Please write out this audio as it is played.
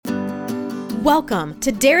Welcome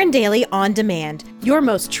to Darren Daily On Demand, your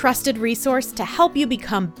most trusted resource to help you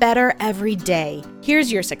become better every day.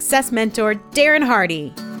 Here's your success mentor, Darren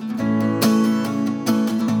Hardy.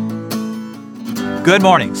 Good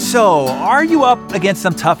morning. So, are you up against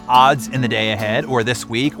some tough odds in the day ahead, or this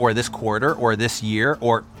week, or this quarter, or this year,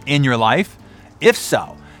 or in your life? If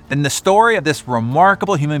so, then the story of this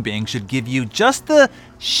remarkable human being should give you just the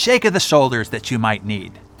shake of the shoulders that you might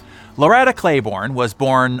need. Loretta Claiborne was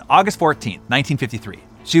born August 14, 1953.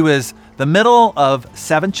 She was the middle of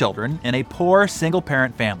 7 children in a poor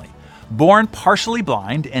single-parent family. Born partially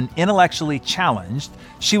blind and intellectually challenged,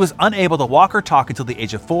 she was unable to walk or talk until the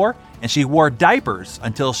age of 4, and she wore diapers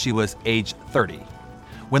until she was age 30.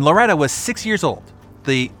 When Loretta was 6 years old,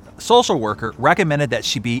 the social worker recommended that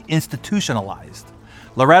she be institutionalized.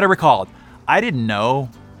 Loretta recalled, "I didn't know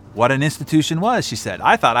what an institution was," she said.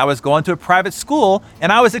 "I thought I was going to a private school,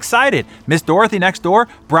 and I was excited. Miss Dorothy next door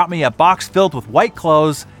brought me a box filled with white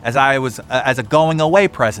clothes as a going away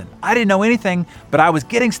present. I didn't know anything, but I was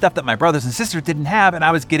getting stuff that my brothers and sisters didn't have, and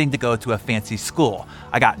I was getting to go to a fancy school.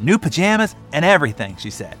 I got new pajamas and everything," she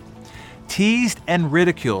said. Teased and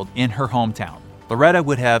ridiculed in her hometown, Loretta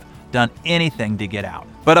would have done anything to get out.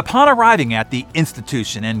 But upon arriving at the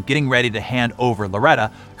institution and getting ready to hand over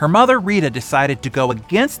Loretta, her mother Rita decided to go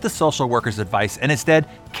against the social worker's advice and instead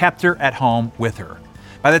kept her at home with her.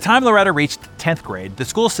 By the time Loretta reached 10th grade, the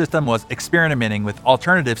school system was experimenting with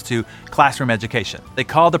alternatives to classroom education. They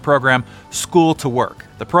called the program School to Work.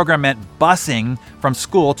 The program meant busing from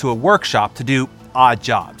school to a workshop to do odd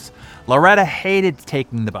jobs. Loretta hated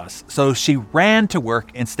taking the bus, so she ran to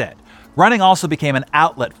work instead. Running also became an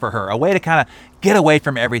outlet for her, a way to kind of get away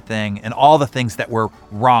from everything and all the things that were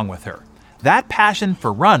wrong with her. That passion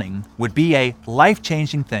for running would be a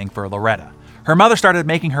life-changing thing for Loretta. Her mother started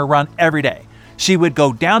making her run every day. She would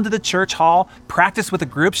go down to the church hall, practice with a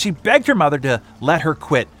group. She begged her mother to let her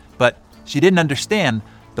quit, but she didn't understand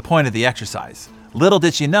the point of the exercise. Little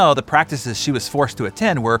did she know the practices she was forced to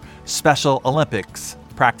attend were Special Olympics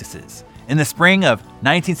practices. In the spring of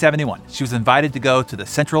 1971, she was invited to go to the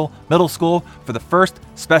Central Middle School for the first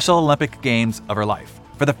Special Olympic Games of her life.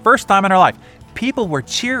 For the first time in her life, people were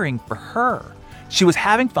cheering for her. She was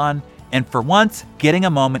having fun and for once getting a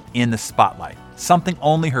moment in the spotlight, something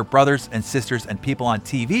only her brothers and sisters and people on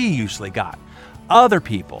TV usually got. Other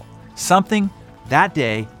people, something that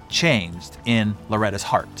day changed in Loretta's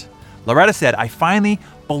heart. Loretta said, "I finally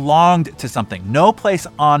belonged to something. No place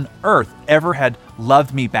on earth ever had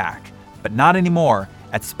loved me back. But not anymore.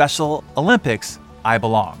 At Special Olympics, I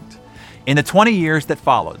belonged." In the 20 years that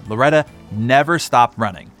followed, Loretta never stopped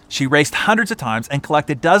running. She raced hundreds of times and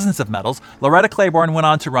collected dozens of medals. Loretta Claiborne went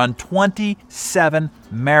on to run 27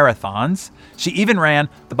 marathons. She even ran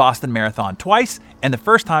the Boston Marathon twice, and the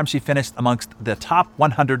first time she finished amongst the top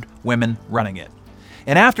 100 women running it.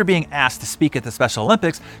 And after being asked to speak at the Special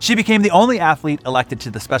Olympics, she became the only athlete elected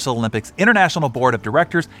to the Special Olympics International Board of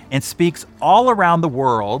Directors and speaks all around the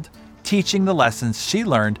world, teaching the lessons she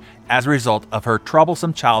learned as a result of her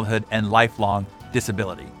troublesome childhood and lifelong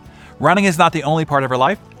disability. Running is not the only part of her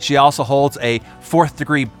life. She also holds a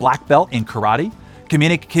 4th-degree black belt in karate,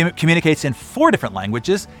 communicates in 4 different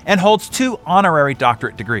languages, and holds 2 honorary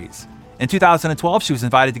doctorate degrees. In 2012, she was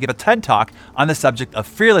invited to give a TED Talk on the subject of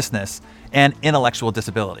fearlessness and intellectual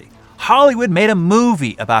disability. Hollywood made a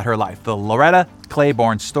movie about her life, the Loretta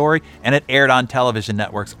Claiborne story, and it aired on television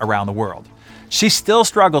networks around the world. She still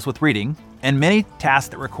struggles with reading and many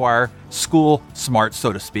tasks that require school smarts,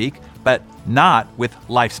 so to speak, but not with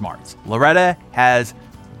life smarts. Loretta has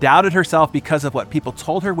doubted herself because of what people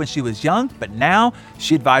told her when she was young, but now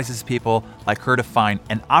she advises people like her to find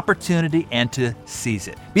an opportunity and to seize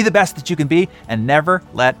it. Be the best that you can be and never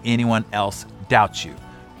let anyone else doubt you.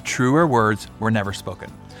 Truer words were never spoken.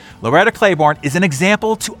 Loretta Claiborne is an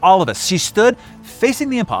example to all of us. She stood facing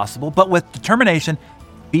the impossible, but with determination,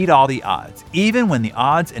 beat all the odds, even when the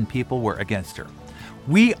odds and people were against her.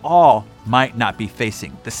 We all might not be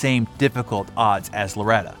facing the same difficult odds as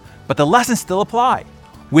Loretta, but the lessons still apply.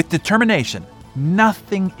 With determination,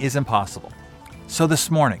 nothing is impossible. So this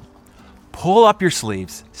morning, pull up your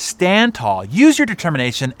sleeves, stand tall, use your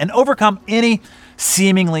determination, and overcome any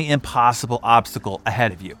seemingly impossible obstacle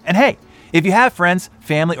ahead of you. And hey, if you have friends,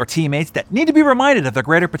 family, or teammates that need to be reminded of their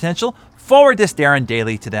greater potential, forward this Darren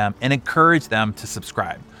Daily to them and encourage them to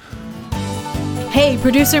subscribe. Hey,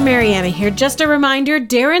 producer Mariana here. Just a reminder,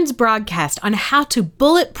 Darren's broadcast on how to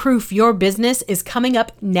bulletproof your business is coming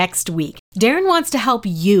up next week. Darren wants to help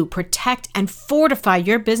you protect and fortify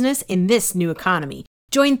your business in this new economy.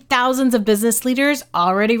 Join thousands of business leaders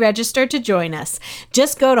already registered to join us.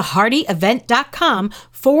 Just go to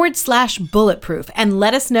hardyevent.com/bulletproof and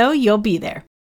let us know you'll be there.